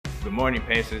Good morning,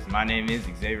 Pacers. My name is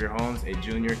Xavier Holmes, a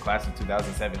junior, class of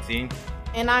 2017.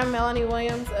 And I'm Melanie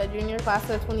Williams, a junior, class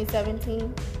of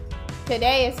 2017.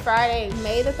 Today is Friday,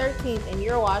 May the 13th, and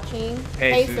you're watching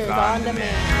Pacers on Demand.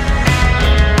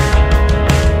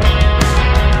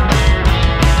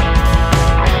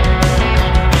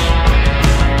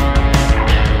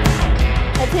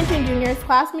 Attention juniors,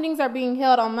 class meetings are being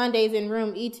held on Mondays in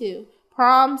room E2.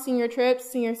 Prom, senior trips,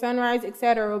 senior sunrise,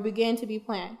 etc. will begin to be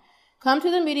planned. Come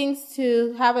to the meetings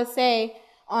to have a say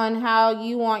on how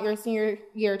you want your senior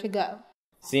year to go.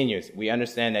 Seniors, we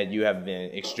understand that you have been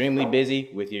extremely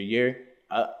busy with your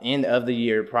end of the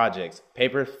year projects,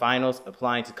 papers, finals,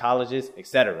 applying to colleges,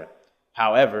 etc.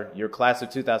 However, your class of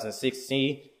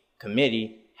 2016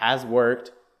 committee has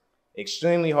worked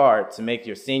extremely hard to make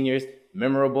your seniors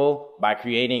memorable by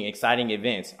creating exciting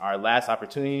events. Our last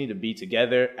opportunity to be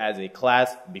together as a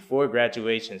class before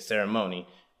graduation ceremony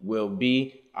will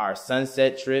be our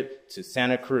sunset trip to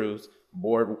Santa Cruz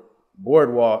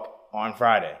boardwalk on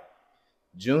Friday,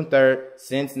 June 3rd.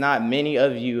 Since not many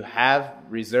of you have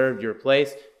reserved your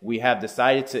place, we have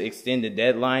decided to extend the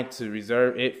deadline to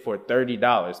reserve it for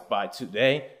 $30 by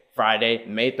today, Friday,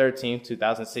 May 13th,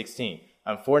 2016.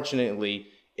 Unfortunately,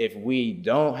 if we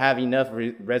don't have enough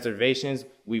reservations,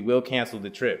 we will cancel the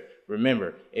trip.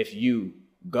 Remember, if you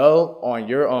go on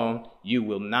your own, you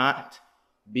will not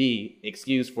be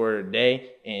excused for a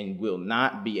day and will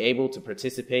not be able to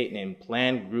participate in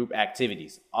planned group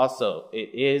activities. Also,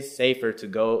 it is safer to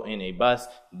go in a bus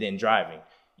than driving.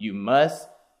 You must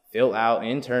fill out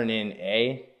and turn in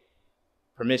a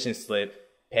permission slip,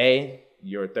 pay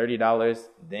your $30,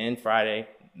 then Friday,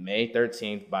 May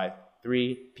 13th by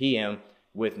 3 p.m.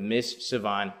 with Miss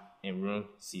Siobhan in room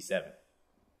C7.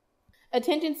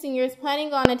 Attention seniors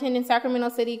planning on attending Sacramento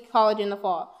City College in the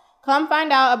fall. Come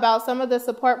find out about some of the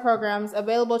support programs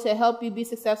available to help you be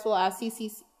successful at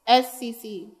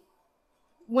SCC.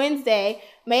 Wednesday,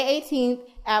 May 18th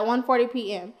at 1:40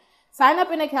 p.m. Sign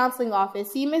up in the counseling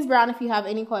office. See Ms. Brown if you have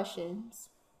any questions.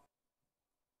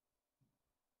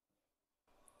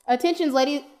 Attention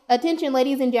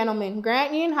ladies and gentlemen.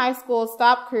 Grant Union High School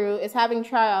Stop Crew is having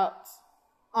tryouts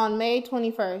on May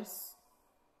 21st,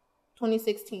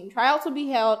 2016. Tryouts will be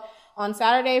held on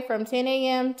Saturday from 10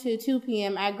 a.m. to 2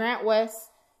 p.m. at Grant West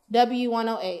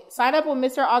W108. Sign up with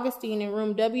Mr. Augustine in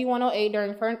room W108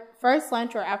 during first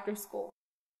lunch or after school.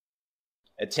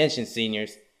 Attention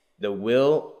seniors, the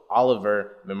Will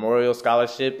Oliver Memorial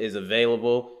Scholarship is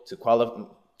available to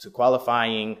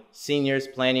qualifying seniors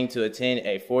planning to attend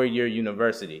a four-year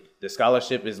university. The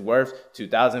scholarship is worth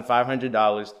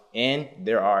 $2,500 and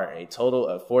there are a total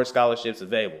of 4 scholarships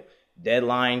available.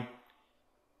 Deadline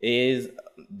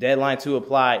to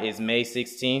apply is May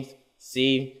 16th.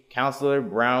 See Counselor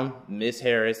Brown, Miss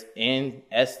Harris, and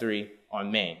S3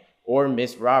 on Main, or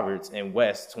Miss Roberts in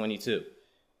West 22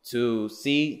 to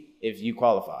see if you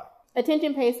qualify.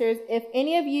 Attention Pacers, if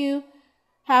any of you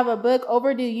have a book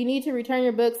overdue, you need to return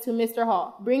your books to Mr.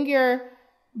 Hall. Bring your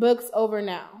books over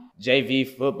now. JV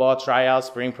football tryout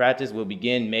spring practice will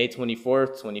begin May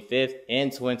 24th, 25th,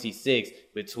 and 26th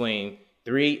between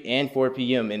 3 and 4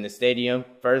 p.m. in the stadium.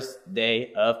 First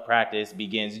day of practice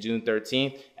begins June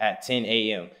 13th at 10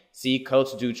 a.m. See Coach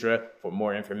Dutra for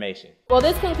more information. Well,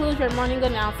 this concludes your morning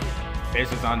announcement.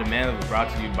 Pacers on Demand was brought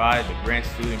to you by the Grant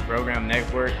Student Program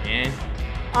Network and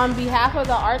on behalf of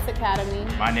the Arts Academy.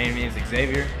 My name is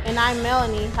Xavier. And I'm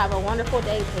Melanie. Have a wonderful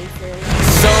day, Pacers.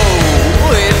 So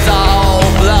it's all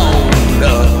blown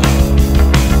up.